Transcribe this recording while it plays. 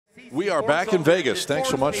We are back in Vegas. Thanks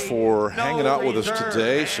so much for hanging out with us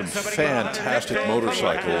today. Some fantastic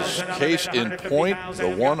motorcycles. Case in point, the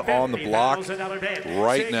one on the block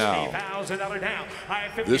right now.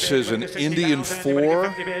 This is an Indian 4,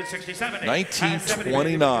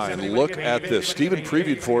 1929. Look at this. Stephen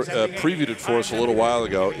previewed it for us a little while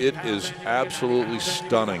ago. It is absolutely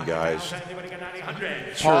stunning, guys.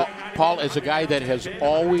 Paul is a guy that has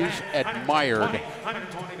always admired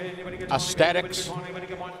aesthetics,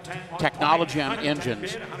 technology on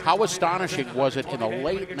engines. How astonishing was it in the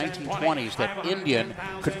late 1920s that Indian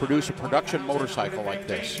could produce a production motorcycle like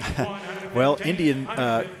this? Well, Indian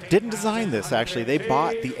didn't design this, actually. They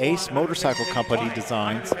bought the Ace Motorcycle Company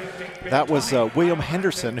designs. That was William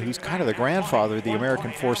Henderson, who's kind of the grandfather of the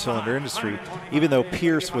American four-cylinder industry. Even though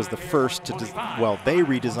Pierce was the first to, they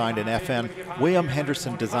redesigned an FN. William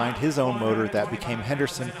Henderson designed his own motor that became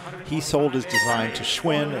Henderson. He sold his design to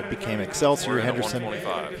Schwinn. It became Excelsior Henderson.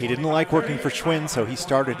 He didn't like working for Schwinn, so he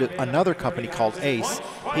started another company called Ace.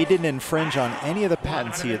 He didn't infringe on any of the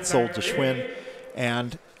patents he had sold to Schwinn,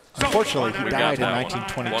 and unfortunately, he died in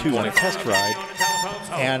 1922 on a test ride.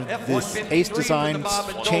 And this Ace design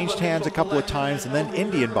changed hands a couple of times, and then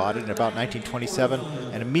Indian bought it in about 1927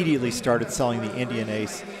 and immediately started selling the Indian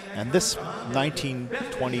Ace. And this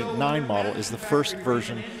 1929 model is the first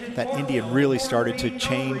version that Indian really started to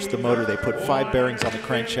change the motor. They put 5 bearings on the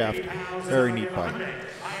crankshaft. Very neat bike.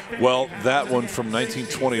 Well, that one from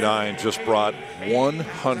 1929 just brought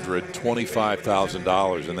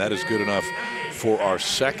 $125,000, and that is good enough for our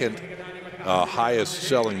second highest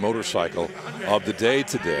selling motorcycle of the day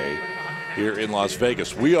today here in Las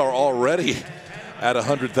Vegas. We are already at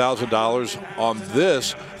 $100,000 on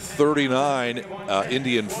this 39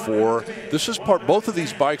 Indian 4. This is both of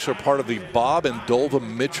these bikes are part of the Bob and Dova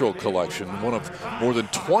Mitchell collection, one of more than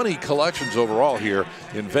 20 collections overall here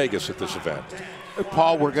in Vegas at this event.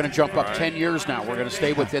 Paul, we're going to jump up 10 years now. We're going to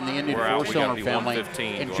stay within the Indian four-cylinder family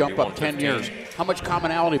and jump up 10 years. How much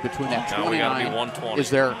commonality between that 29 is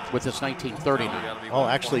there with this 1939? Oh,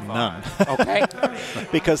 actually none. Okay.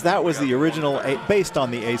 Because that was the original, based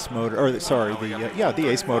on the Ace motor, or sorry, the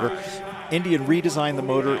Ace motor. Indian redesigned the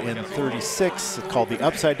motor in 36. It's called the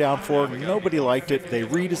Upside Down 4. Nobody liked it. They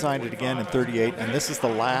redesigned it again in 38, and this is the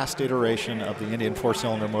last iteration of the Indian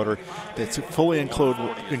four-cylinder motor. It's fully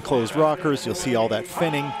enclosed rockers. You'll see all that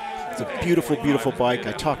finning. It's a beautiful, beautiful bike.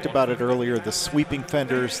 I talked about it earlier, the sweeping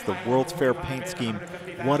fenders, the World's Fair paint scheme.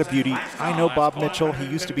 What a beauty. I know Bob Mitchell. He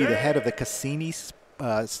used to be the head of the Cassini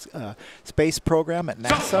space program at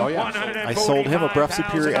NASA. Oh, yeah. I sold him a Breath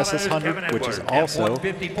Superior SS100, which is also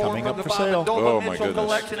coming up for sale. Oh, my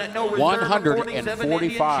goodness.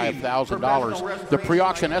 $145,000. The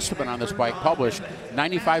pre-auction estimate on this bike published,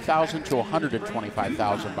 $95,000 to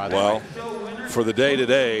 $125,000, by the way. Well, for the day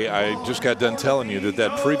today, I just got done telling you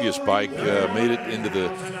that previous bike made it into the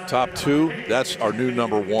top 2. That's our new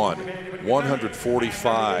number 1,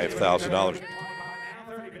 $145,000.